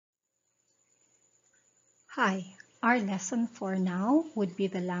Hi, our lesson for now would be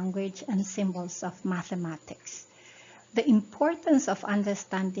the language and symbols of mathematics. The importance of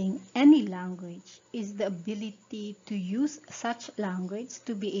understanding any language is the ability to use such language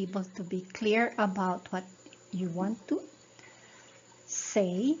to be able to be clear about what you want to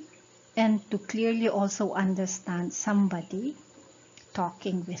say and to clearly also understand somebody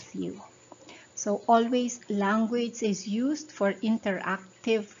talking with you. So always language is used for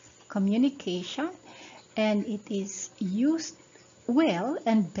interactive communication, and it is used well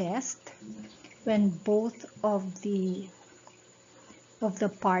and best when both of the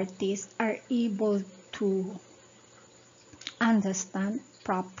parties are able to understand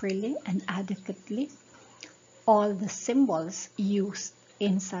properly and adequately all the symbols used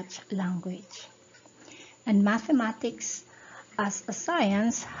in such language. And mathematics as a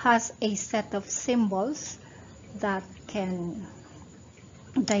science has a set of symbols that can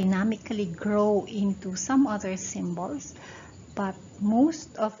dynamically grow into some other symbols, but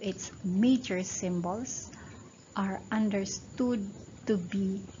most of its major symbols are understood to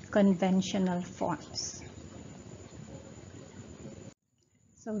be conventional forms.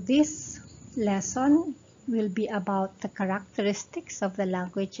 So this lesson will be about the characteristics of the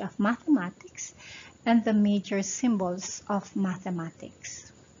language of mathematics and the major symbols of mathematics.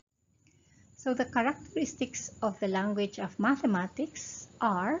 So the characteristics of the language of mathematics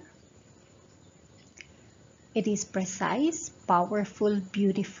are: it is precise, powerful,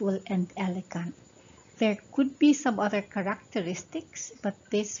 beautiful, and elegant. There could be some other characteristics, but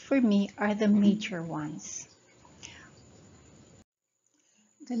these for me are the major ones.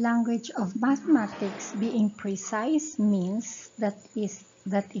 The language of mathematics being precise means that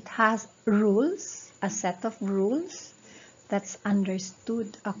it has rules, a set of rules that's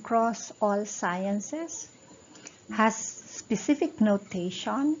understood across all sciences, has specific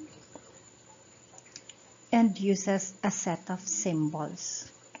notation, and uses a set of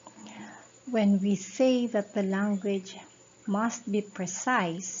symbols. When we say that the language must be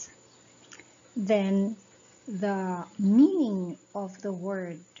precise, then the meaning of the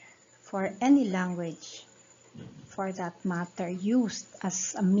word for any language, for that matter, used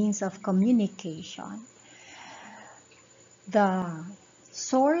as a means of communication, the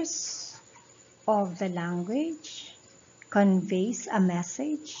source of the language conveys a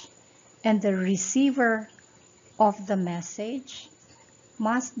message, and the receiver of the message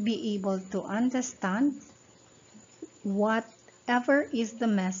must be able to understand whatever is the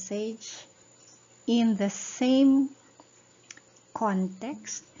message in the same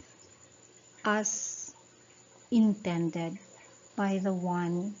context as intended by the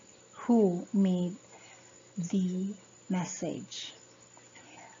one who made the message.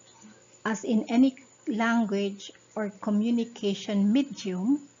 As in any language or communication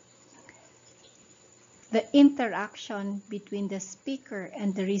medium, the interaction between the speaker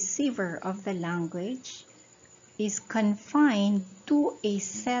and the receiver of the language is confined to a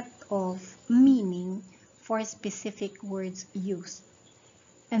set of meaning for specific words used.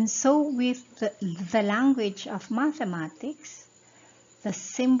 And so with the language of mathematics, the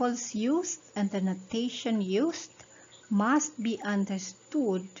symbols used and the notation used must be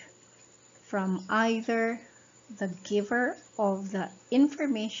understood from either the giver of the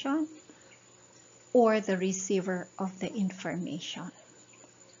information or the receiver of the information.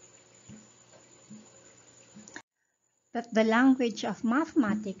 That the language of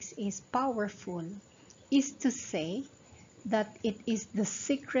mathematics is powerful is to say that it is the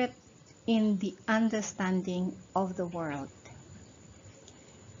secret in the understanding of the world.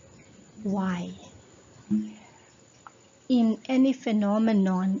 Why? In any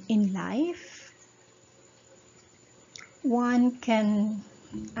phenomenon in life, one can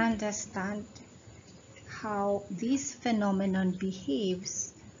understand how this phenomenon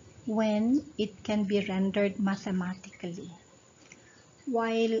behaves when it can be rendered mathematically.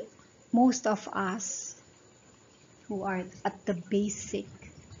 While most of us who are at the basic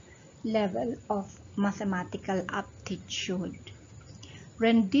level of mathematical aptitude,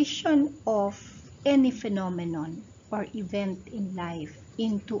 rendition of any phenomenon or event in life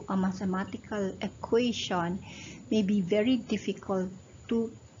into a mathematical equation may be very difficult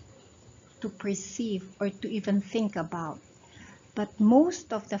to perceive or to even think about. But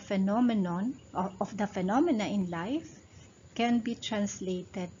most of the phenomena in life can be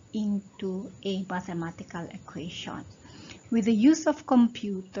translated into a mathematical equation. With the use of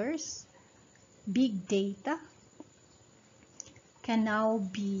computers, big data can now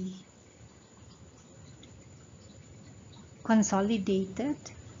be consolidated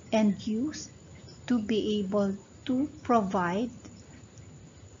and used to be able to provide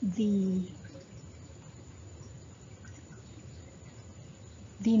the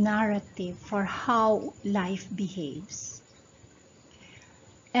the narrative for how life behaves.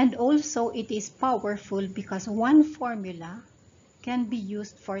 And also it is powerful because one formula can be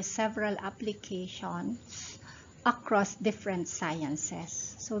used for several applications across different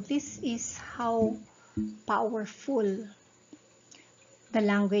sciences. So this is how powerful the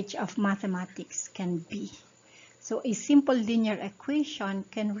language of mathematics can be. So a simple linear equation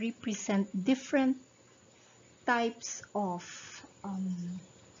can represent different types of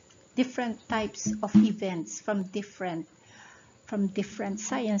events from different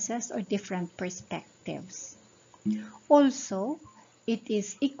sciences or different perspectives. Also, it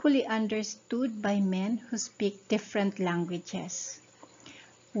is equally understood by men who speak different languages.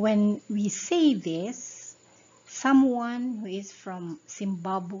 When we say this, someone who is from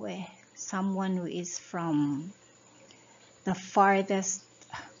Zimbabwe, someone who is from the farthest,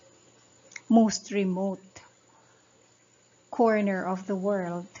 most remote corner of the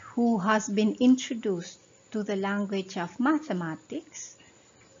world, who has been introduced to the language of mathematics,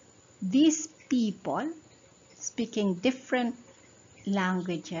 these people speaking different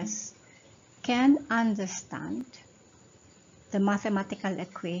languages can understand the mathematical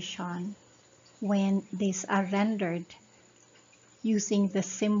equation when these are rendered using the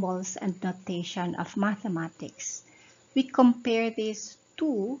symbols and notation of mathematics. We compare this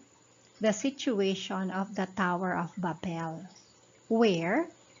to the situation of the Tower of Babel, where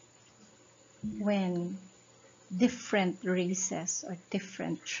when different races or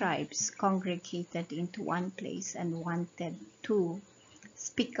different tribes congregated into one place and wanted to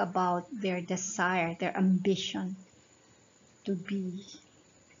speak about their desire, their ambition to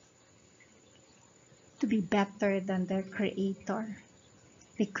be better than their creator,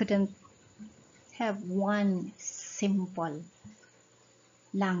 they couldn't have one simple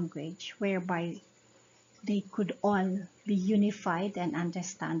language whereby they could all be unified and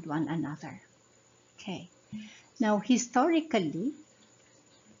understand one another. Okay. Now, historically,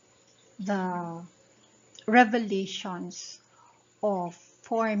 the revelations of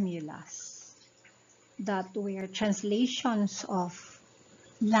formulas that were translations of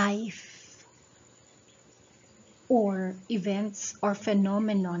life or events or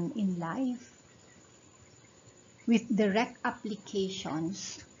phenomenon in life with direct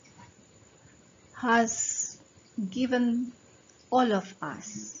applications has given all of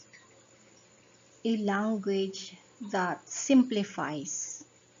us a language that simplifies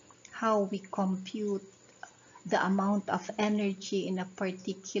how we compute the amount of energy in a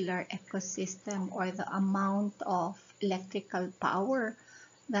particular ecosystem or the amount of electrical power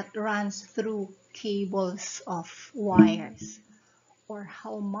that runs through cables of wires, or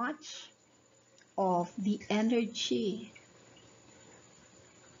how much of the energy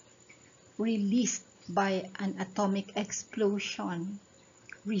released by an atomic explosion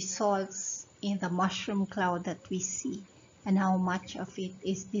results in the mushroom cloud that we see, and how much of it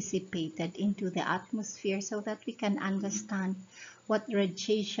is dissipated into the atmosphere, so that we can understand what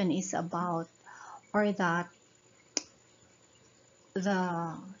radiation is about, or that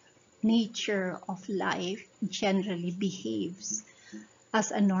the nature of life generally behaves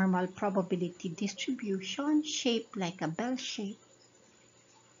as a normal probability distribution shaped like a bell shape.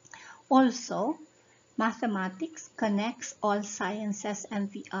 Also, mathematics connects all sciences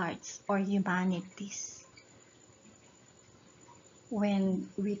and the arts or humanities. When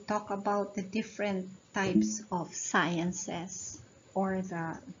we talk about the different types of sciences or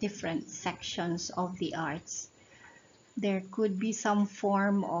the different sections of the arts, there could be some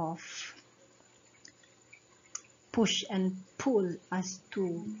form of push and pull as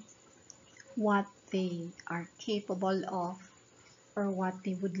to what they are capable of or what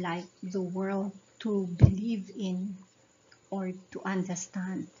they would like the world to believe in or to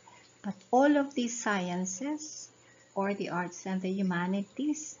understand. But all of these sciences or the arts and the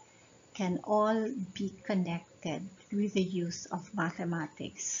humanities can all be connected with the use of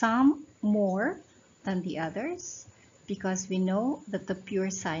mathematics, some more than the others, because we know that the pure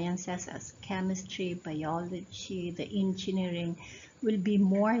sciences as chemistry, biology, the engineering will be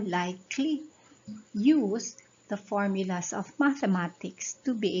more likely use the formulas of mathematics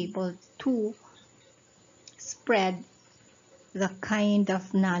to be able to spread the kind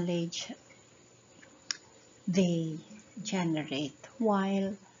of knowledge they generate.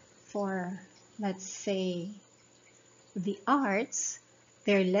 While for, let's say, the arts,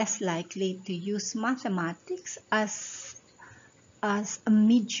 they're less likely to use mathematics as a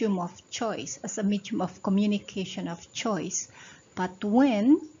medium of choice, as a medium of communication of choice. But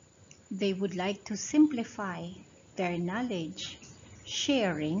when they would like to simplify their knowledge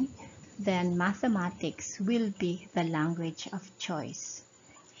sharing, then mathematics will be the language of choice.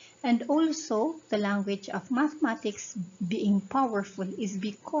 And also, the language of mathematics being powerful is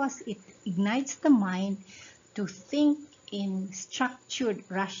because it ignites the mind to think in structured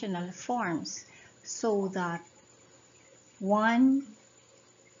rational forms, so that one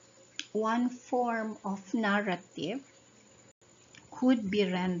form of narrative could be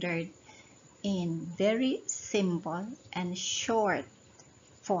rendered in very simple and short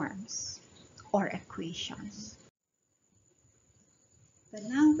forms or equations. The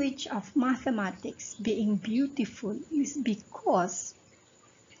language of mathematics being beautiful is because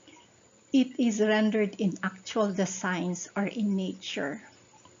it is rendered in actual designs or in nature.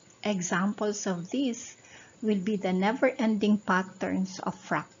 Examples of this will be the never-ending patterns of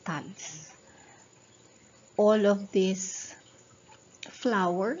fractals. All of these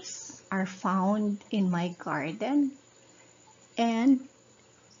flowers are found in my garden, and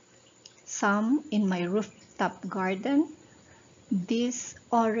some in my rooftop garden. This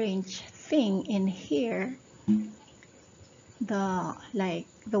orange thing in here, the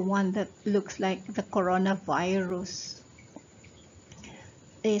one that looks like the coronavirus,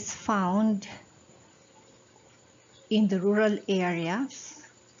 is found in the rural areas,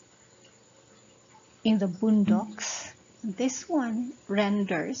 in the boondocks. This one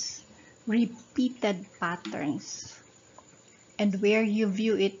renders repeated patterns, and where you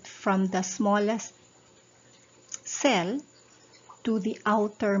view it from the smallest cell to the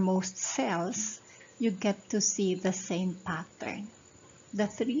outermost cells, you get to see the same pattern. The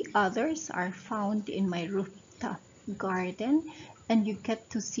three others are found in my rooftop garden, and you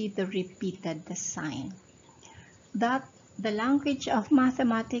get to see the repeated design. That the language of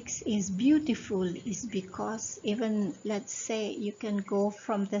mathematics is beautiful is because even, let's say, you can go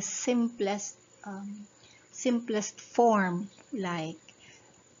from the simplest form, like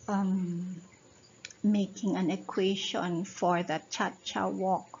making an equation for the cha-cha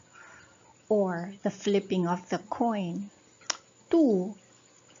walk or the flipping of the coin, to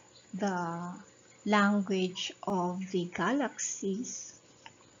the language of the galaxies,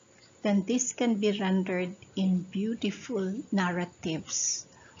 then this can be rendered in beautiful narratives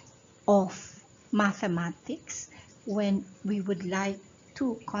of mathematics when we would like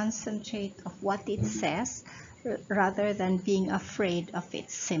to concentrate on what it says rather than being afraid of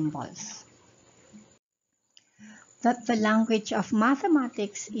its symbols. That the language of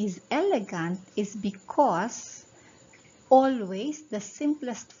mathematics is elegant is because always the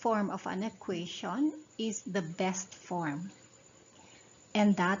simplest form of an equation is the best form,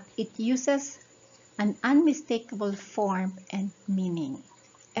 and that it uses an unmistakable form and meaning.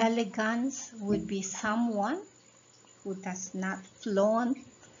 Elegance would be someone who does not flaunt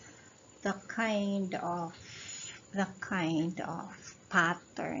the kind of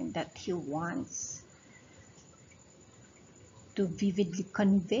pattern that he wants to vividly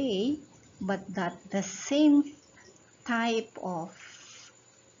convey, but that the same type of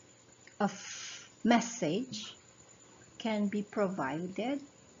message can be provided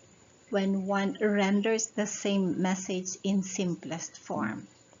when one renders the same message in simplest form.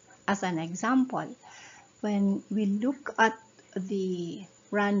 As an example, when we look at the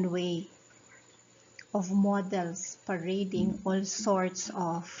runway of models parading all sorts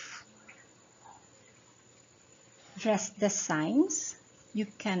of dress designs, you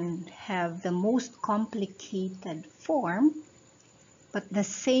can have the most complicated form, but the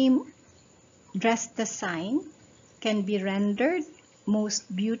same dress design can be rendered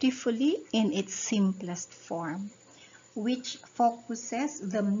most beautifully in its simplest form, which focuses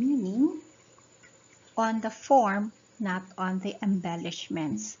the meaning on the form, not on the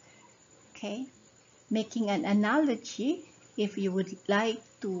embellishments. Okay? Making an analogy, if you would like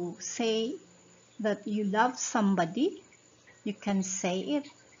to say that you love somebody, you can say it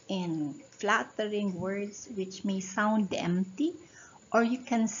in flattering words which may sound empty, or you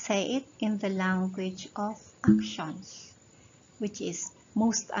can say it in the language of actions, which is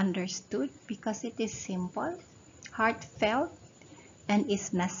most understood because it is simple, heartfelt, and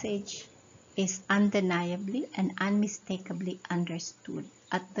its message is undeniably and unmistakably understood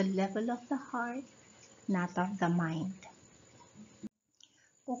at the level of the heart, not of the mind.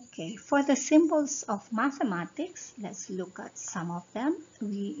 Okay, for the symbols of mathematics, let's look at some of them.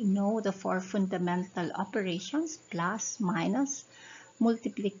 We know the four fundamental operations: plus, minus,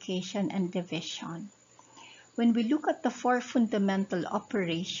 multiplication, and division. When we look at the four fundamental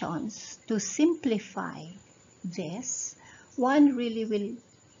operations, to simplify this, one really will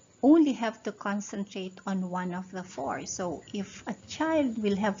only have to concentrate on one of the four. So if a child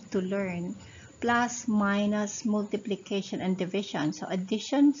will have to learn plus, minus, multiplication, and division. So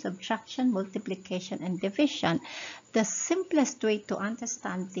addition, subtraction, multiplication, and division. The simplest way to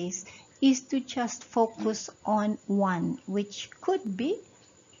understand this is to just focus on one, which could be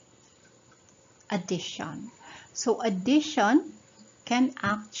addition. So addition can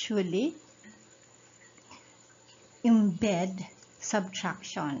actually embed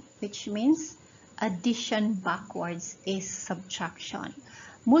subtraction, which means addition backwards is subtraction.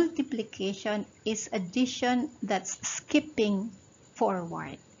 Multiplication is addition that's skipping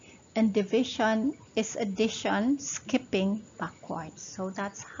forward, and division is addition skipping backwards. So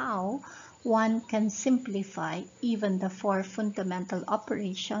that's how one can simplify even the four fundamental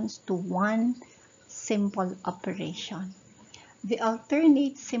operations to one simple operation. The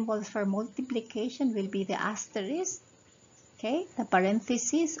alternate symbols for multiplication will be the asterisk, okay, the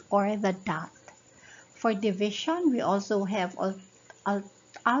parenthesis, or the dot. For division, we also have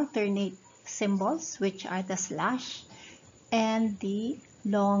alternate symbols, which are the slash and the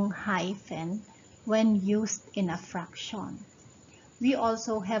long hyphen when used in a fraction. We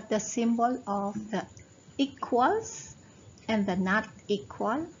also have the symbol of the equals and the not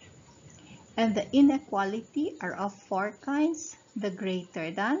equal, and the inequality are of four kinds: the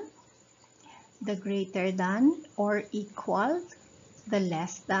greater than or equal, the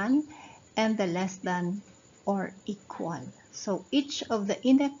less than, and the less than or equal. So each of the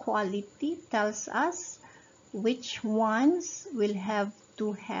inequality tells us which ones will have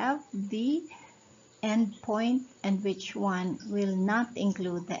to have the endpoint and which one will not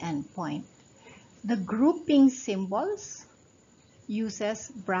include the endpoint. The grouping symbols uses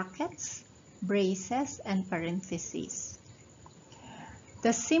brackets, braces, and parentheses.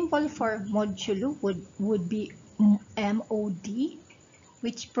 The symbol for modulo would be MOD,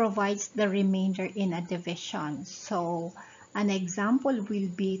 which provides the remainder in a division. So an example will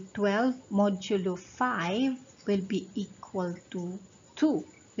be 12 modulo 5 will be equal to 2,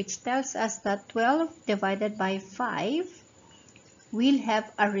 which tells us that 12 divided by 5 will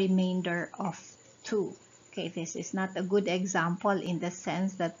have a remainder of 2. Okay, this is not a good example in the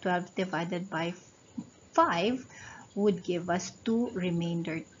sense that 12 divided by 5 would give us 2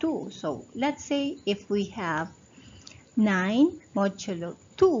 remainder 2. So let's say if we have 9 modulo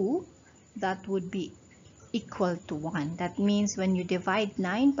 2, that would be equal to 1. That means when you divide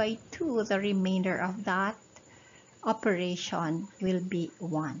 9 by 2, the remainder of that operation will be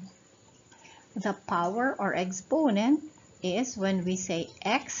 1. The power or exponent is when we say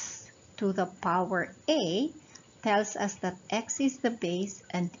x to the power a, tells us that x is the base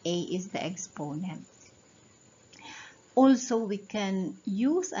and a is the exponent. Also, we can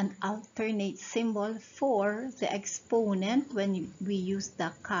use an alternate symbol for the exponent when we use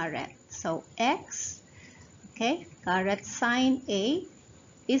the caret. So x, okay, caret sign a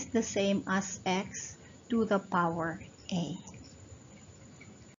is the same as x to the power a.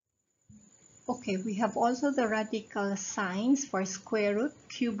 Okay, we have also the radical signs for square root,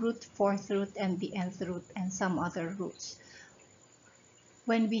 cube root, fourth root, and the nth root, and some other roots.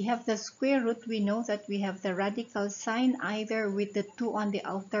 When we have the square root, we know that we have the radical sign either with the 2 on the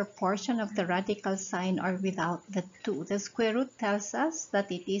outer portion of the radical sign or without the 2. The square root tells us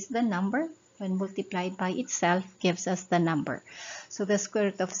that it is the number. When multiplied by itself, gives us the number. So the square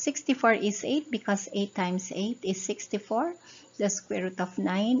root of 64 is 8 because 8 times 8 is 64. The square root of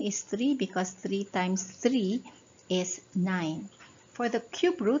 9 is 3 because 3 times 3 is 9. For the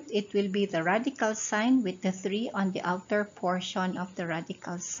cube root, it will be the radical sign with the 3 on the outer portion of the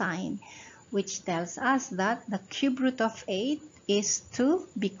radical sign, which tells us that the cube root of 8 is 2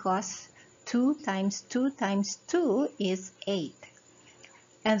 because 2 times 2 times 2 is 8.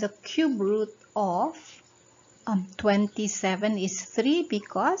 And the cube root of 27 is 3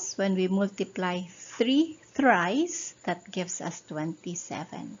 because when we multiply 3 thrice, that gives us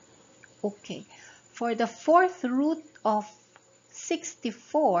 27. Okay, for the fourth root of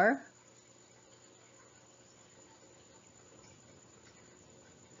 64,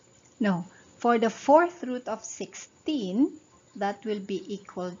 no, for the fourth root of 16, that will be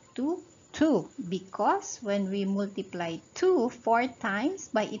equal to 2 because when we multiply 2 4 times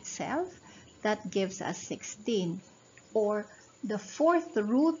by itself, that gives us 16. Or the fourth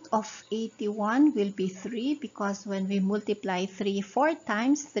root of 81 will be 3 because when we multiply 3 4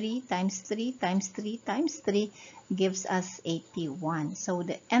 times, 3 times 3 times 3 times 3 gives us 81. So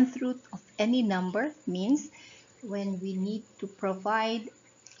the nth root of any number means when we need to provide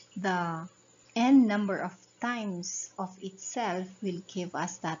the n number of times of itself will give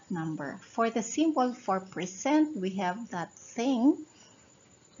us that number. For the symbol for percent, we have that thing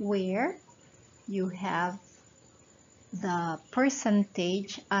where you have the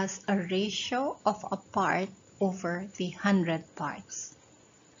percentage as a ratio of a part over the 100 parts.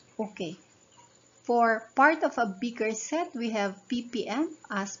 Okay, for part of a bigger set, we have ppm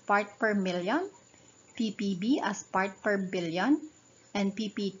as part per million, ppb as part per billion, and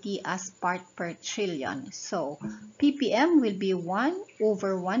ppt as part per trillion. So ppm will be 1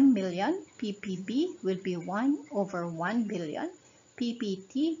 over 1 million, ppb will be 1 over 1 billion,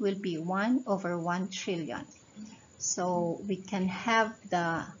 ppt will be 1 over 1 trillion. So we can have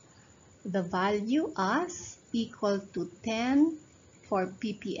the value as equal to 10 for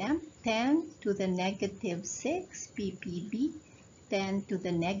ppm, 10 to the negative 6, ppb, 10 to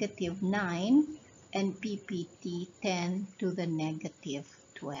the negative 9, and ppt 10 to the negative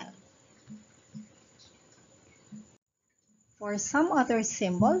 12. For some other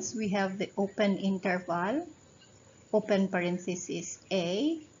symbols, we have the open interval, open parenthesis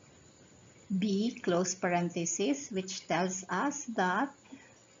a, b, close parenthesis, which tells us that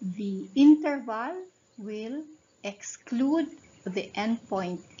the interval will exclude the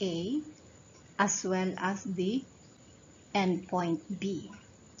endpoint a as well as the endpoint b.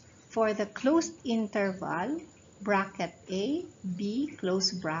 For the closed interval, bracket a, b,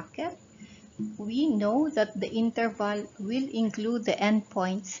 close bracket, we know that the interval will include the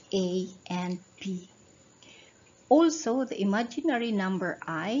endpoints a and b. Also, the imaginary number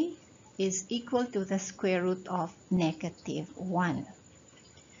I is equal to the square root of negative 1.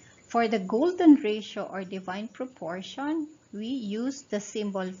 For the golden ratio or divine proportion, we use the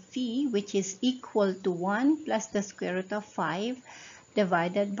symbol phi, which is equal to 1 plus the square root of 5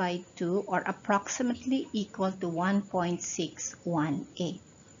 divided by 2, or approximately equal to 1.618.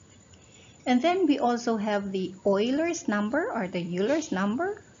 And then we also have the Euler's number or the Euler's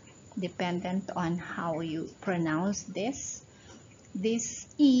number, dependent on how you pronounce this. This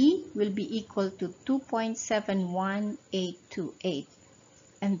E will be equal to 2.71828.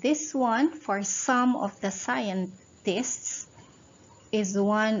 And this one, for some of the scientists, is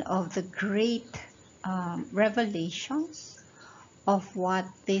one of the great revelations of what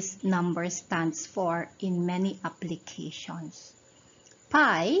this number stands for in many applications.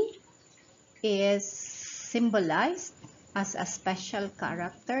 Pi is symbolized as a special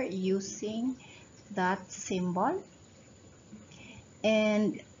character using that symbol,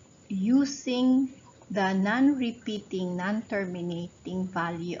 and using the non-repeating, non-terminating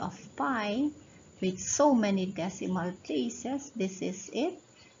value of pi with so many decimal places. This is it.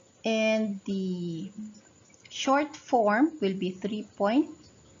 And the short form will be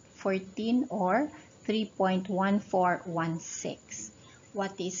 3.14 or 3.1416.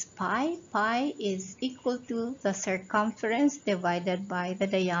 What is pi? Pi is equal to the circumference divided by the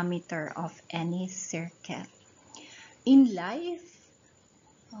diameter of any circle. In life,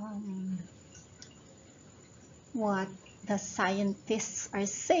 what the scientists are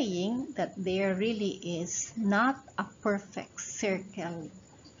saying, that there really is not a perfect circle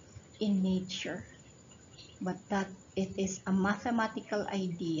in nature, but that it is a mathematical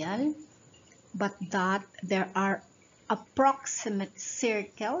ideal, but that there are approximate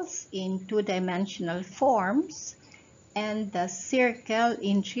circles in two-dimensional forms, and the circle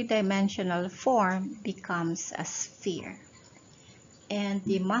in three-dimensional form becomes a sphere. And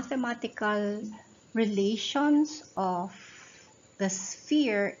the mathematical relations of the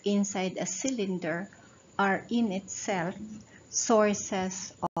sphere inside a cylinder are in itself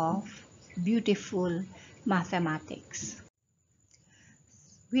sources of beautiful mathematics.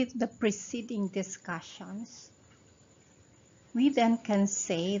 With the preceding discussions, we then can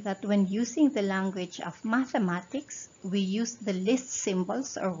say that when using the language of mathematics, we use the least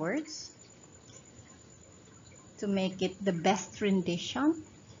symbols or words to make it the best rendition,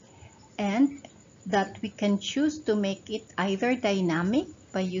 and that we can choose to make it either dynamic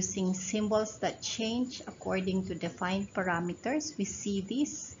by using symbols that change according to defined parameters. We see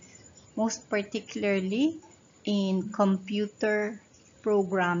this most particularly in computer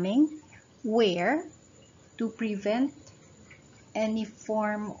programming, where to prevent any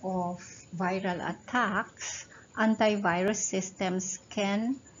form of viral attacks, antivirus systems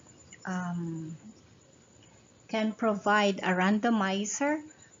can provide a randomizer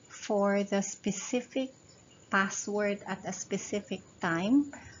for the specific password at a specific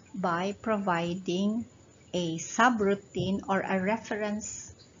time by providing a subroutine or a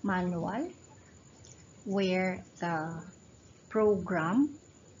reference manual where the program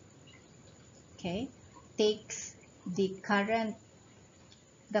takes the current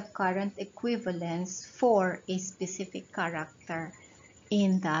equivalence for a specific character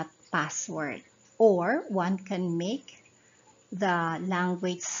in that password. Or one can make the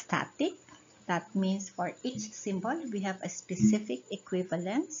language static That means for each symbol, we have a specific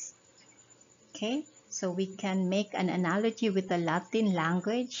equivalence. Okay, so we can make an analogy with the Latin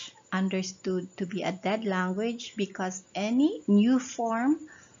language, understood to be a dead language, because any new form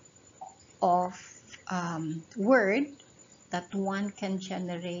of word that one can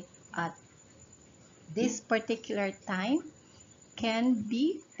generate at this particular time can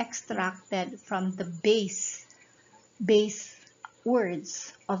be extracted from the base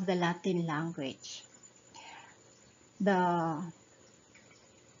words of the Latin language. The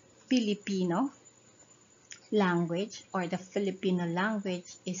Filipino language or the Filipino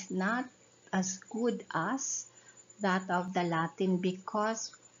language is not as good as that of the Latin,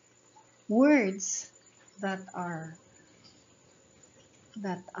 because words that are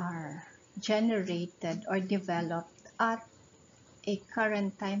generated or developed at a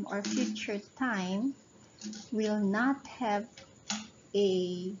current time or future time will not have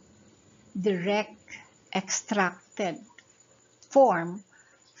a direct extracted form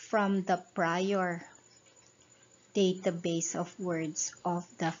from the prior database of words of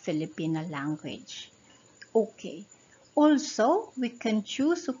the Filipino language. Okay. Also, we can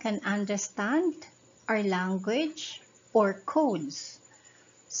choose who can understand our language or codes.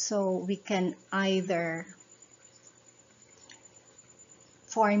 So we can either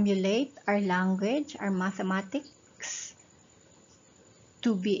formulate our language, our mathematics,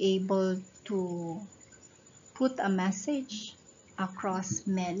 to be able to put a message across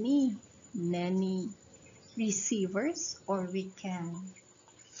many receivers, or we can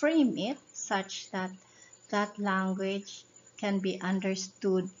frame it such that that language can be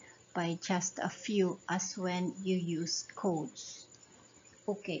understood by just a few, as when you use codes.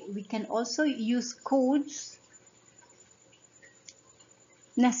 Okay, we can also use codes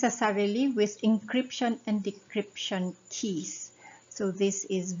necessarily with encryption and decryption keys. So this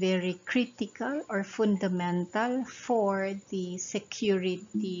is very critical or fundamental for the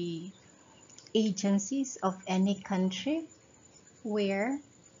security agencies of any country, where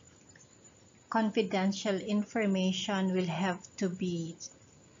confidential information will have to be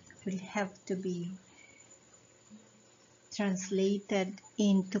translated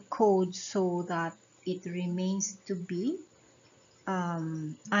into code so that it remains to be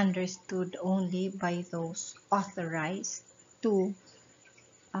understood only by those authorized to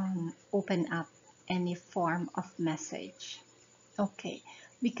open up any form of message. Okay,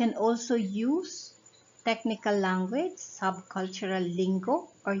 we can also use technical language, subcultural lingo,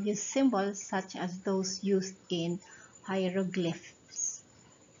 or use symbols such as those used in hieroglyphs,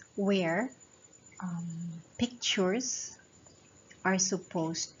 where pictures are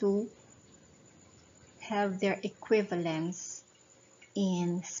supposed to have their equivalence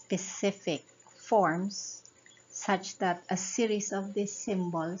in specific forms, such that a series of these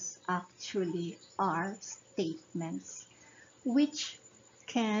symbols actually are statements which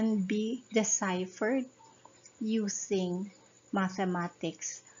can be deciphered using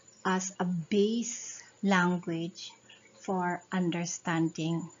mathematics as a base language for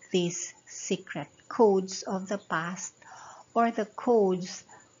understanding these secret codes of the past, or the codes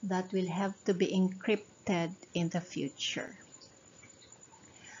that will have to be encrypted in the future.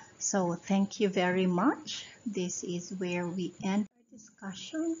 So thank you very much. This is where we end our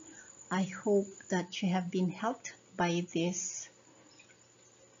discussion. I hope that you have been helped by this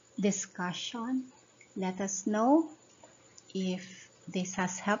discussion. Let us know if this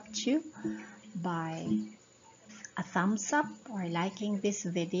has helped you by a thumbs up or liking this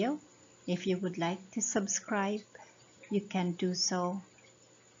video. If you would like to subscribe, you can do so,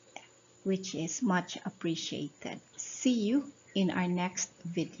 which is much appreciated. See you in our next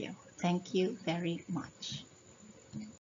video. Thank you very much.